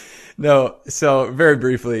 No, so very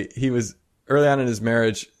briefly, he was early on in his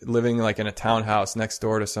marriage living like in a townhouse next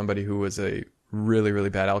door to somebody who was a really, really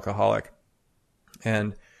bad alcoholic.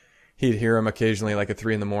 And he'd hear him occasionally like at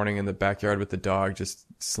 3 a.m. in the backyard with the dog, just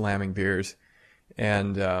slamming beers.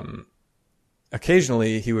 And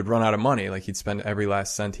occasionally he would run out of money. Like, he'd spend every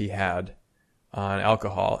last cent he had on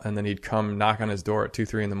alcohol. And then he'd come knock on his door at 2,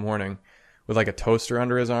 3 in with like a toaster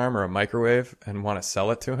under his arm or a microwave and want to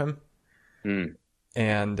sell it to him.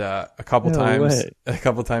 And a couple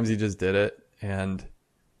times he just did it and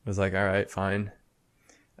was like, all right, fine.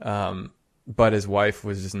 But his wife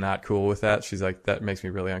was just not cool with that. She's like, that makes me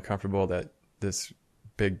really uncomfortable that this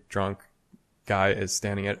big drunk guy is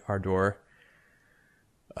standing at our door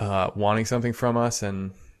wanting something from us,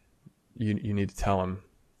 and you need to tell him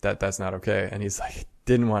that that's not okay. And he's like,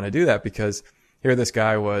 didn't want to do that because here this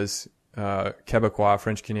guy was Quebecois,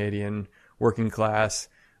 French Canadian, working class,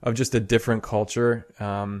 of just a different culture.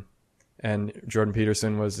 And Jordan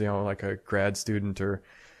Peterson was, like a grad student or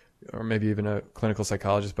maybe even a clinical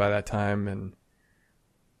psychologist by that time, and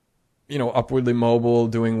upwardly mobile,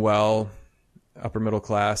 doing well, upper middle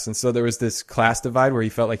class. And so there was this class divide where he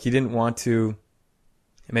felt like he didn't want to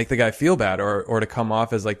make the guy feel bad or to come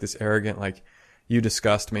off as like this arrogant, like, you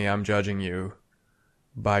disgust me, I'm judging you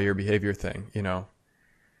by your behavior thing,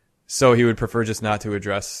 So he would prefer just not to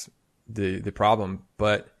address the problem.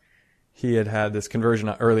 But he had this conversion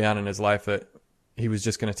early on in his life that he was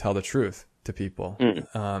just going to tell the truth to people.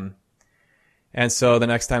 And so the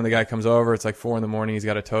next time the guy comes over, it's like 4 a.m. He's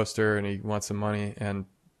got a toaster and he wants some money. And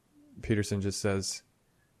Peterson just says,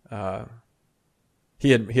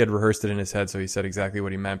 he had rehearsed it in his head, so he said exactly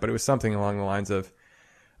what he meant. But it was something along the lines of,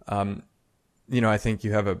 I think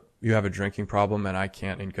you have a drinking problem, and I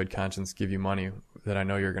can't, in good conscience, give you money that I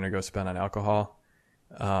know you're going to go spend on alcohol.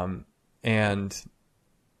 And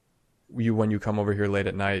when you come over here late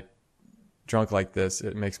at night, drunk like this,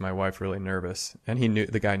 it makes my wife really nervous. And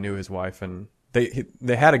the guy knew his wife, and they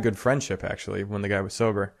had a good friendship actually when the guy was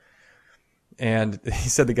sober. And he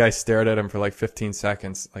said the guy stared at him for like 15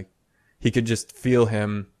 seconds. Like he could just feel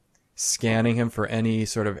him scanning him for any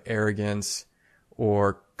sort of arrogance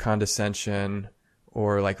or condescension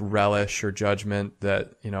or like relish or judgment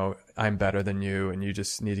that, I'm better than you and you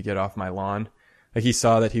just need to get off my lawn. Like he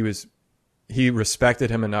saw that he respected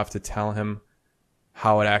him enough to tell him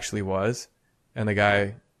how it actually was. And the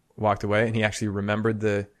guy walked away, and he actually remembered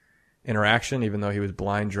the interaction, even though he was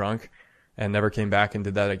blind drunk, and never came back and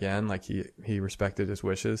did that again. Like he respected his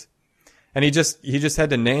wishes. And he just had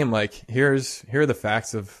to name, like, here are the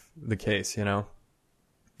facts of the case,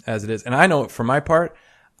 as it is. And I know for my part,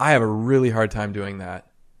 I have a really hard time doing that.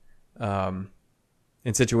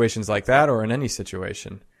 In situations like that, or in any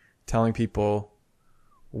situation, telling people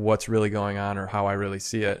what's really going on or how I really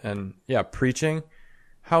see it. And yeah, preaching,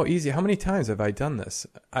 how many times have I done this?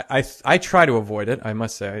 I try to avoid it. I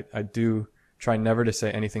must say, I do try never to say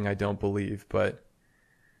anything I don't believe, but.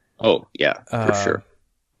 Oh yeah, for sure.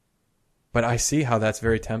 But I see how that's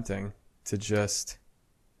very tempting to just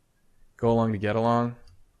go along to get along,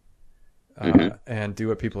 and do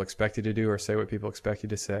what people expect you to do or say what people expect you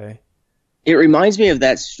to say. It reminds me of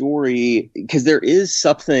that story because there is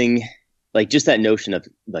something like just that notion of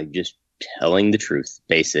like just telling the truth,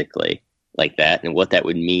 basically, like that, and what that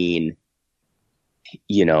would mean,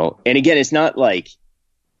 And again, it's not like,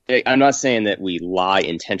 I'm not saying that we lie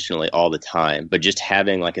intentionally all the time, but just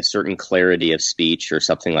having like a certain clarity of speech or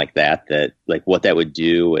something like that like what that would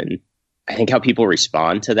do. And I think how people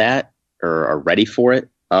respond to that or are ready for it.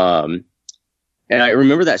 And I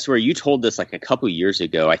remember that story. You told this like a couple years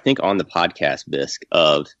ago, I think on the podcast, Bisk,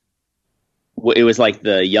 of it was like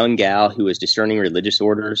the young gal who was discerning religious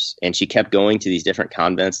orders, and she kept going to these different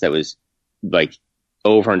convents that was like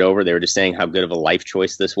over and over. They were just saying how good of a life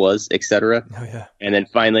choice this was, etc. Oh, yeah. And then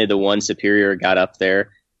finally the one superior got up there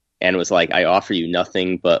and was like, I offer you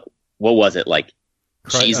nothing but, what was it? Like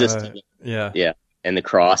Jesus. Yeah. And the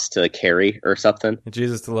cross to carry or something.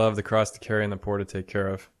 Jesus to love, the cross to carry, and the poor to take care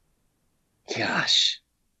of. Gosh.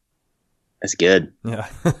 That's good. Yeah.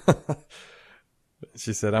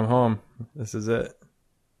 She said, I'm home. This is it.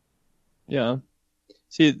 Yeah.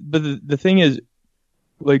 See, but the thing is,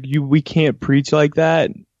 like, we can't preach like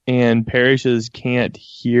that, and parishes can't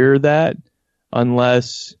hear that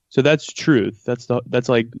unless. So that's truth. That's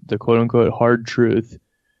like the quote unquote hard truth.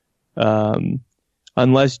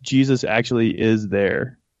 Unless Jesus actually is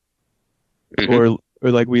there, or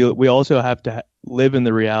like we also have to live in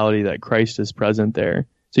the reality that Christ is present there.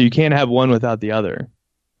 So you can't have one without the other.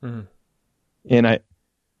 And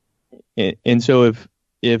so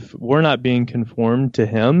if we're not being conformed to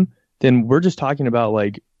him, then we're just talking about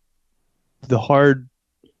like the hard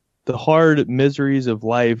miseries of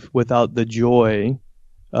life without the joy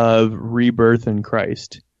of rebirth in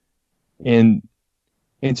Christ. And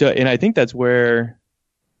I think that's where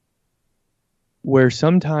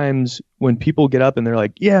sometimes when people get up and they're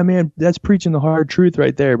like, yeah, man, that's preaching the hard truth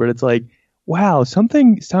right there. But it's like, wow,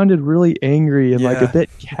 something sounded really angry and like a bit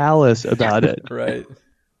callous about it. Right.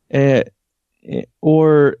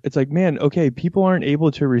 Or it's like, man, okay, people aren't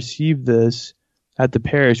able to receive this at the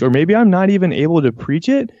parish, or maybe I'm not even able to preach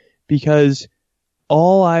it because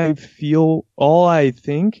all I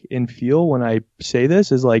think and feel when I say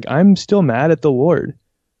this is like, I'm still mad at the Lord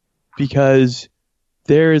because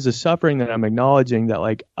there is a suffering that I'm acknowledging that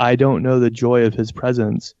like, I don't know the joy of his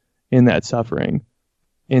presence in that suffering.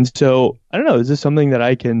 And so I don't know, is this something that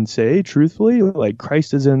I can say truthfully? Like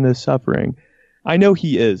Christ is in this suffering. I know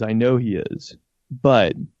he is.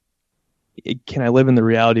 but can I live in the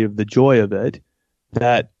reality of the joy of it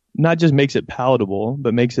that not just makes it palatable,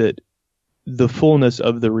 but makes it the fullness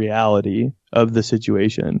of the reality of the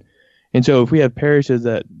situation? And so if we have parishes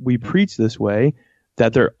that we preach this way,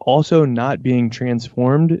 that they're also not being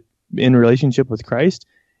transformed in relationship with Christ,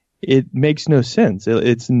 it makes no sense.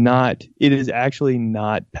 It is actually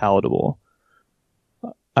not palatable.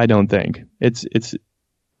 I don't think. It's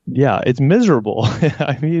miserable.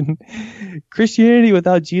 I mean, Christianity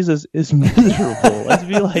without Jesus is miserable. Let's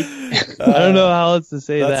be like, I don't know how else to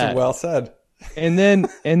say that. That's well said. And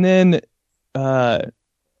then,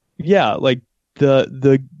 like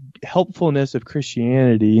the helpfulness of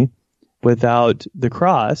Christianity without the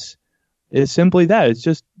cross is simply that. It's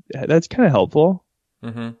just, that's kind of helpful.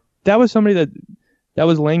 Mm-hmm. That was that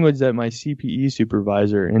was language that my CPE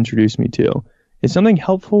supervisor introduced me to. Is something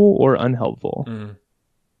helpful or unhelpful? Mm.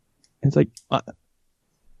 It's like,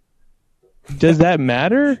 does that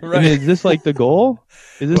matter? Right. I mean, is this like the goal?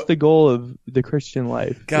 Is this the goal of the Christian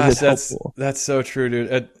life? Gosh, that's so true,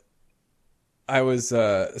 dude. I was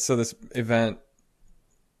so this event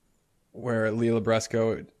where Leah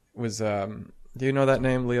Libresco was. Do you know that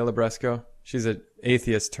name, Leah Libresco? She's an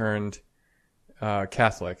atheist turned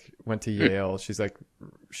Catholic. Went to Yale.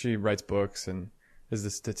 She writes books and is the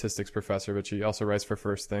statistics professor, but she also writes for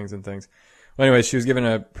First Things and things. Well, anyway, she was giving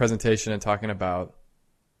a presentation and talking about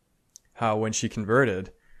how when she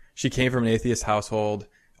converted, she came from an atheist household.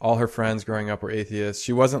 All her friends growing up were atheists.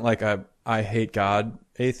 She wasn't like a I hate God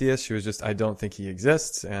atheist. She was just, I don't think he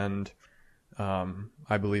exists. And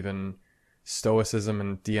I believe in stoicism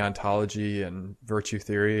and deontology and virtue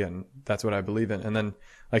theory. And that's what I believe in. And then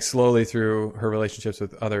like slowly through her relationships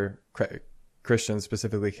with other Christians,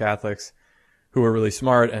 specifically Catholics, who were really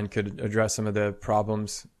smart and could address some of the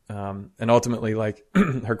problems. And ultimately, like,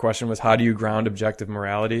 her question was, how do you ground objective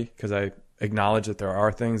morality? Because I acknowledge that there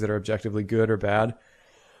are things that are objectively good or bad.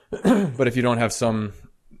 But if you don't have some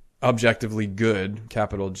objectively good,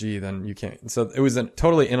 capital G, then you can't. So it was a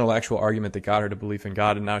totally intellectual argument that got her to believe in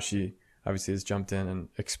God. And now she obviously has jumped in and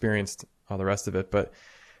experienced all the rest of it. But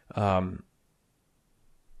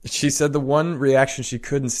she said the one reaction she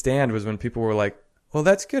couldn't stand was when people were like, well,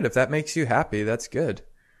 that's good. If that makes you happy, that's good.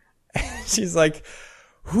 She's like,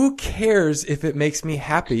 who cares if it makes me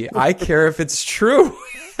happy? I care if it's true.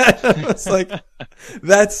 It's like,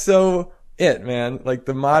 that's so it, man. Like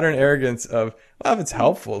the modern arrogance of, well, if it's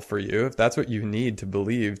helpful for you, if that's what you need to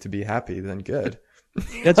believe to be happy, then good.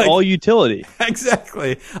 That's like, all utility.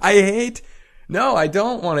 Exactly. I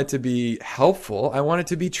don't want it to be helpful. I want it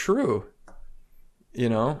to be true,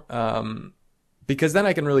 because then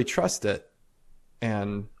I can really trust it.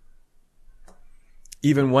 And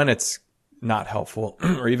even when it's not helpful,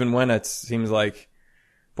 or even when it seems like,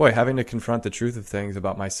 boy, having to confront the truth of things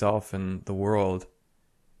about myself and the world,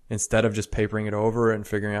 instead of just papering it over and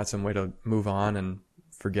figuring out some way to move on and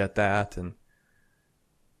forget that. And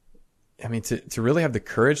I mean, to really have the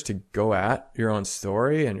courage to go at your own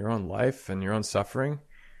story and your own life and your own suffering,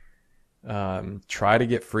 try to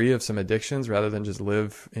get free of some addictions rather than just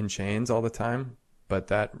live in chains all the time. But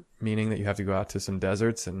that meaning that you have to go out to some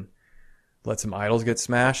deserts and let some idols get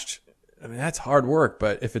smashed. I mean, that's hard work,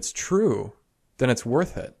 but if it's true, then it's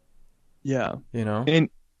worth it. Yeah. And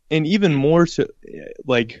even more so,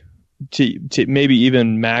 like to maybe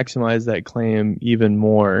even maximize that claim even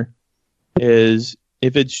more is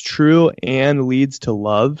if it's true and leads to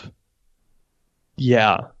love.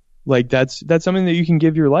 Yeah. Like that's something that you can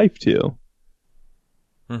give your life to.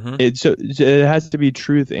 Mm-hmm. It has to be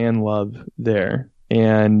truth and love there.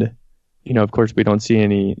 And, of course we don't see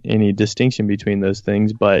any distinction between those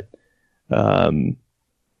things, but,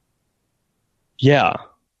 yeah,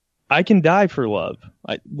 I can die for love.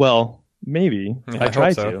 Maybe I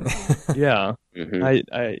try to. Yeah.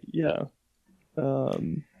 Mm-hmm.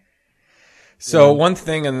 So one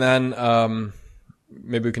thing, and then,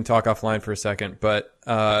 maybe we can talk offline for a second, but,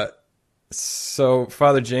 so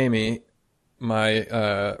Father Jamie,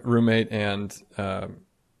 my, roommate and,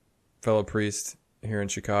 fellow priest here in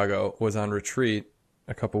Chicago, was on retreat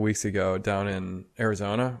a couple weeks ago down in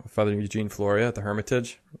Arizona with Father Eugene Floria at the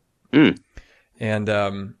Hermitage.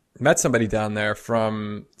 And met somebody down there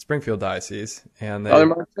from Springfield Diocese. And Father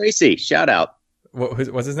Mark Tracy, shout out.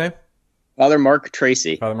 What's his name? Father Mark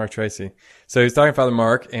Tracy. Father Mark Tracy. So he was talking to Father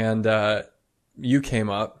Mark, and you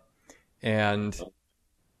came up, and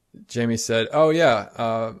Jamie said, oh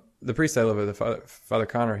yeah, the priest I live with, Father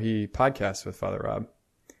Connor, he podcasts with Father Rob.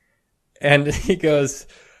 And he goes,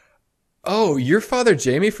 oh, you're Father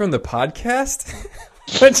Jamie from the podcast?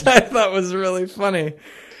 Which I thought was really funny.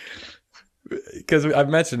 Because I've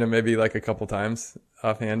mentioned him maybe like a couple times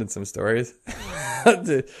offhand in some stories.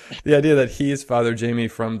 the idea that he's Father Jamie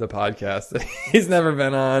from the podcast. He's never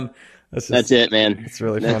been on. That's it, man. It's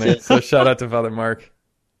really funny. So shout out to Father Mark.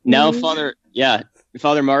 Now, Father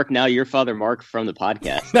Mark, now you're Father Mark from the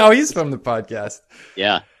podcast. Now he's from the podcast.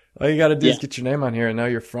 Yeah. All you got to do is get your name on here, and now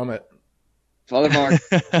you're from it. Father Mark.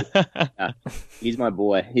 Yeah, he's my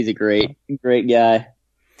boy. He's a great guy.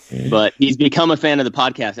 But he's become a fan of the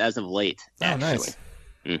podcast as of late. Actually. Oh, nice.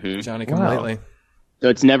 Mm-hmm. Johnny come lately. So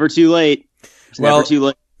it's never too late. Never too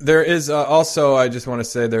late. There is also, I just want to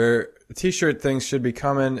say, T-shirt things should be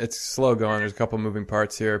coming. It's slow going. There's a couple moving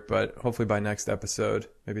parts here, but hopefully by next episode,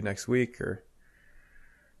 maybe next week or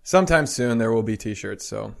sometime soon, there will be T-shirts.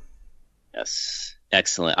 So yes,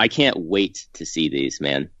 excellent. I can't wait to see these,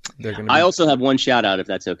 man. I also have one shout out, if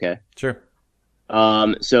that's okay. Sure.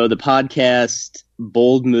 So the podcast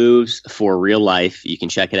Bold Moves for Real Life, you can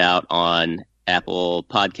check it out on Apple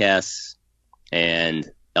Podcasts and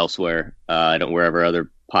elsewhere, wherever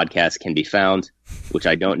other podcasts can be found, which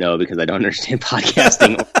I don't know because I don't understand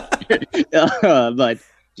podcasting. But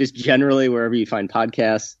just generally, wherever you find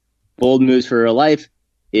podcasts, Bold Moves for Real Life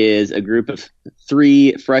is a group of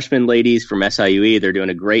 3 freshman ladies from SIUE. They're doing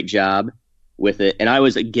a great job with it. And I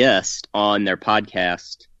was a guest on their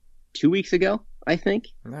podcast 2 weeks ago, I think.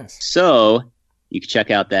 Nice. So you can check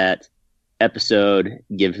out that episode,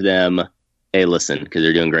 give them a listen because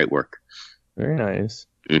they're doing great work. Very nice.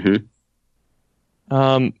 Mm-hmm.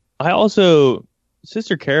 I also,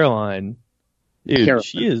 Sister Caroline, dude,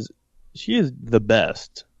 she is the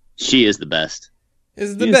best. She is the best.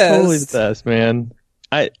 Is the She best. Is totally the best, man.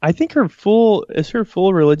 I think her full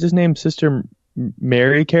religious name Sister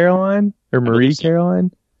Mary Caroline or Marie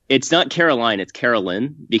Caroline. It's not Caroline, it's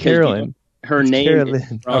Carolyn because Carolyn. Her name Carolyn.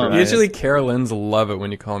 is from, Usually Carolines love it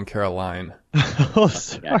when you call them Caroline. Oh,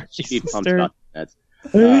 sorry, yeah, she pumps sister. about that.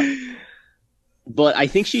 But I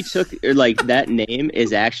think she took that name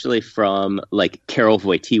is actually from Carol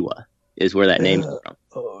Wojtyła is where that name's from.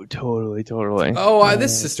 Oh, totally. Oh,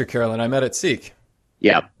 this Sister Carolyn I met at Seek.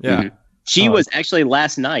 Yeah. Yeah. Mm-hmm. She was actually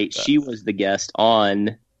last night. She was the guest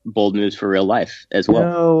on Bold Moves for Real Life as well.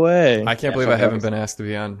 No way. I can't believe I haven't been asked to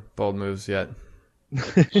be on Bold Moves yet.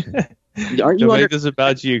 Aren't you Don't make this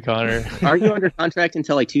about you, Connor. Are you under contract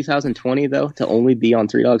until 2020 though to only be on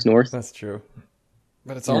Three Dogs North? That's true.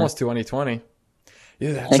 But it's almost 2020.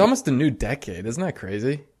 Yeah, it's almost a new decade. Isn't that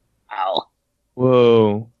crazy? Wow.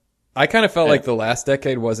 Whoa. I kind of felt like the last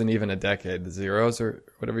decade wasn't even a decade. The zeros or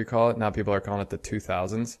whatever you call it. Now people are calling it the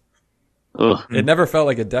 2000s. Ugh. It never felt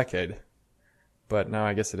like a decade. But now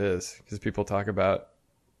I guess it is. Because people talk about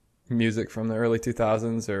music from the early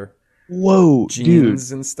 2000s or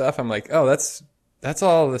jeans and stuff. I'm like, oh, that's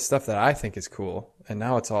all the stuff that I think is cool. And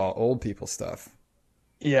now it's all old people stuff.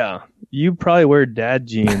 Yeah. You probably wear dad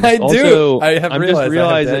jeans. I also, do. I have I'm realized just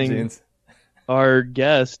realizing I have dad jeans. Our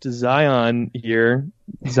guest, Zion here.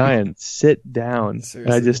 Zion, sit down.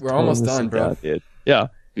 Seriously, we're almost done, bro. Yeah.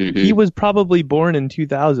 Mm-hmm. He was probably born in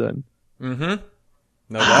 2000. Mm-hmm.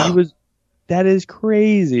 No doubt. That is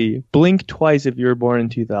crazy. Blink twice if you were born in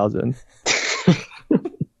 2000.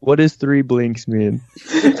 What does 3 blinks mean?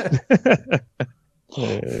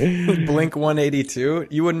 Blink 182?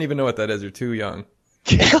 You wouldn't even know what that is. You're too young.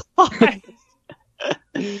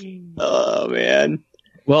 Oh man.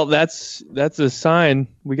 Well, that's a sign.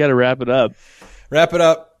 We got to wrap it up. Wrap it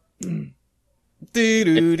up.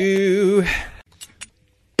 Do-do-do.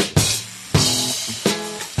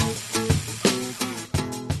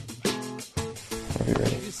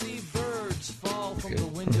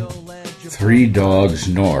 Three Dogs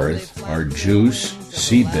North are Juice,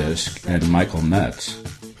 Seabisc, and Michael Metz.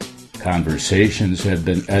 Conversations have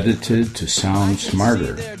been edited to sound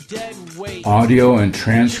smarter. Audio and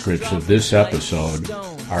transcripts of this episode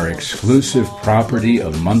are exclusive property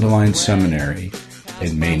of Mundelein Seminary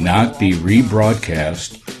and may not be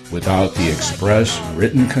rebroadcast without the express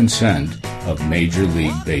written consent of Major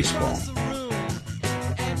League Baseball.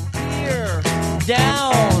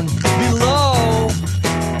 Down below,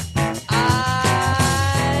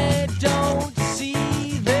 I don't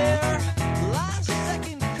see their last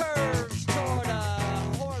second curves toward a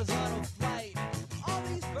horizontal flight. All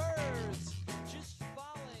these birds just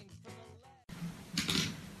falling from the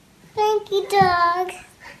Spanky dogs.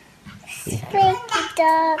 Spanky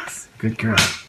dogs. Good girl.